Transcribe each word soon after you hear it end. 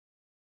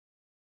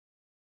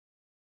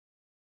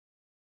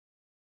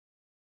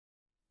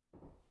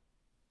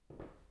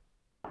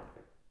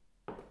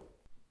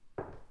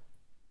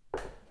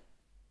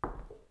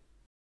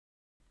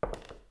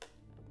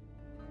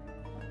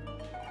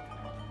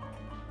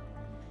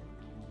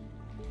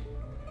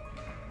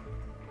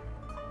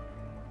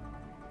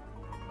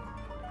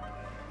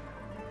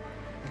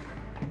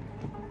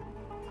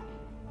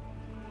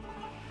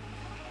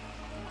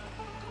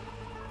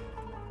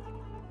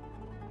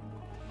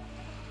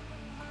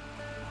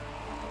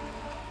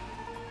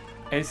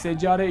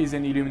Sajjadah is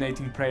an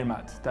illuminating prayer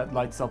mat that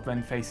lights up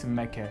when facing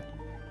Mecca.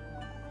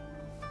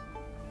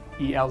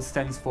 EL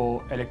stands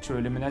for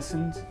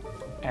electroluminescent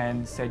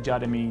and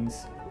Sajjadah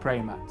means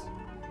prayer mat.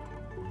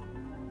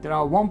 There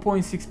are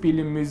 1.6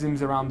 billion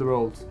Muslims around the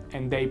world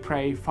and they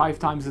pray 5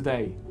 times a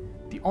day.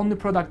 The only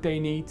product they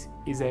need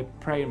is a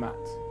prayer mat.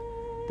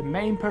 The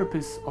main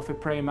purpose of a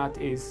prayer mat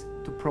is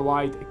to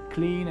provide a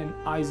clean and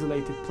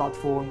isolated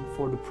platform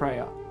for the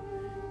prayer.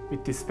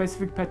 With the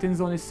specific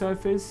patterns on its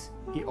surface,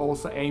 it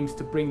also aims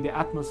to bring the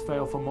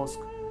atmosphere of a mosque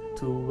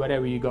to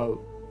wherever you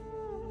go.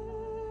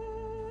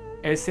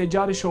 A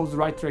Sajjadah shows the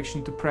right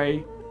direction to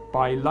pray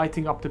by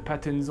lighting up the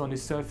patterns on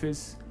its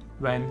surface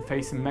when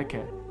facing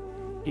Mecca.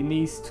 It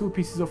needs 2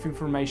 pieces of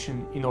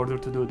information in order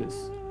to do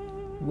this.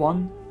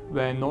 One,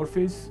 where north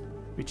is,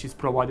 which is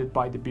provided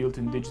by the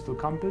built-in digital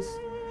compass,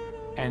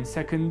 and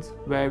second,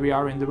 where we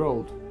are in the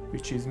world,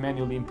 which is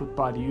manually input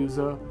by the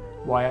user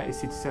via a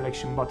city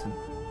selection button.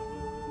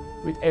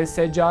 With a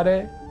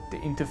Sajjadah, the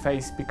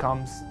interface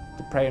becomes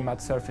the prayer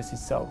mat surface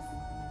itself.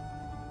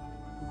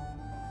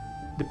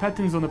 The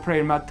patterns on the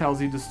prayer mat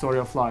tells you the story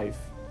of life.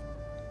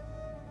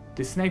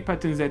 The snake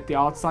patterns at the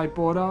outside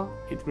border,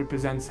 it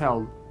represents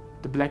hell.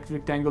 The black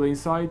rectangle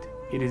inside,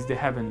 it is the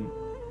heaven.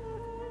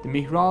 The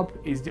mihrab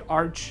is the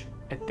arch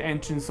at the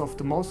entrance of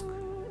the mosque,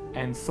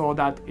 and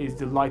Sajjadah is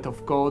the light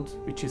of God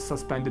which is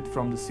suspended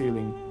from the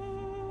ceiling.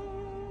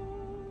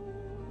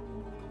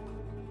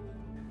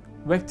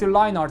 Vector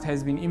line art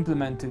has been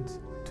implemented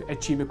to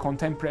achieve a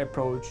contemporary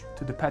approach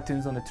to the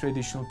patterns on a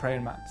traditional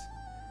prayer mat.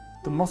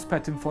 The mosque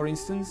pattern, for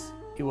instance,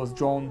 it was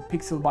drawn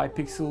pixel by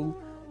pixel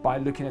by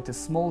looking at a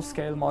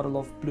small-scale model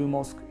of Blue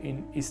Mosque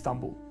in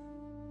Istanbul.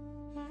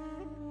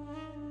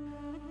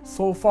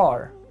 So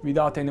far,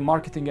 without any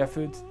marketing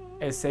effort,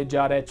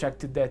 Sajjadah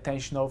attracted the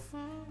attention of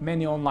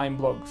many online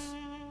blogs,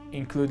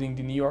 including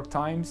the New York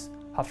Times,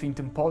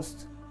 Huffington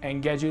Post,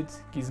 Engadget,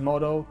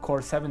 Gizmodo,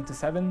 Core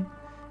 77,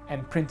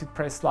 and printed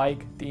press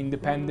like The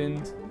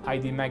Independent,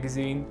 ID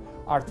Magazine,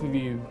 Art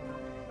Review.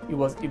 It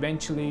was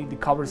eventually the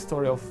cover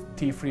story of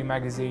T3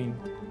 magazine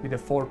with a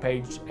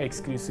 4-page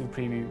exclusive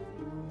preview.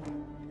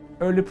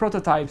 Early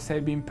prototypes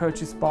have been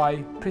purchased by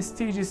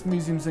prestigious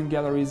museums and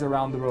galleries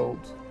around the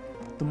world,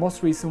 the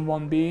most recent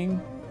one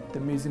being the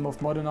Museum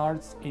of Modern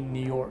Art in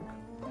New York.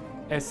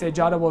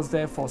 Sajjadah was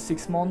there for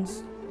 6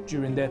 months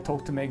during their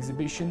Talk to Me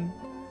exhibition,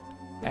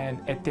 and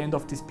at the end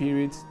of this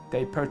period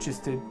they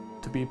purchased it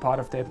to be part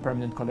of their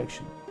permanent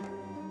collection.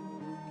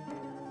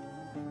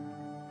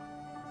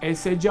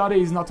 Sajjadah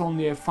is not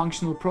only a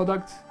functional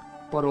product,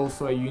 but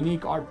also a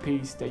unique art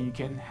piece that you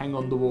can hang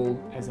on the wall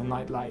as a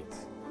nightlight.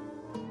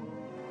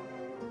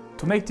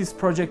 To make this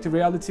project a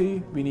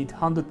reality, we need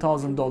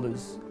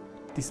 $100,000.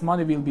 This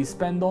money will be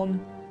spent on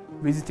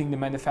visiting the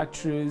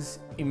manufacturers,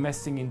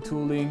 investing in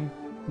tooling,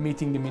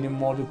 meeting the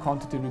minimum order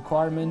quantity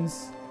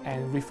requirements,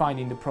 and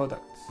refining the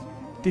products.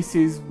 This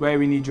is where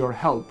we need your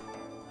help.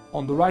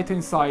 On the right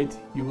hand side,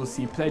 you will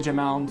see pledge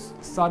amounts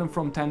starting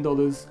from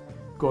 $10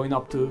 going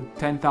up to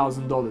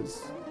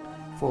 $10,000.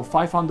 For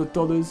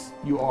 $500,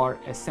 you are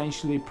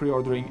essentially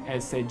pre-ordering a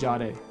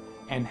Sajjadah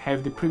and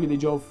have the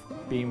privilege of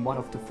being one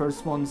of the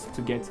first ones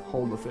to get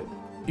hold of it.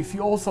 If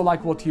you also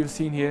like what you've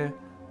seen here,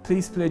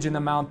 please pledge an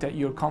amount that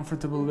you're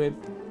comfortable with,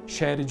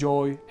 share the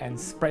joy, and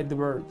spread the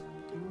word.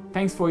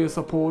 Thanks for your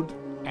support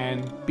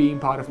and being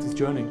part of this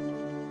journey.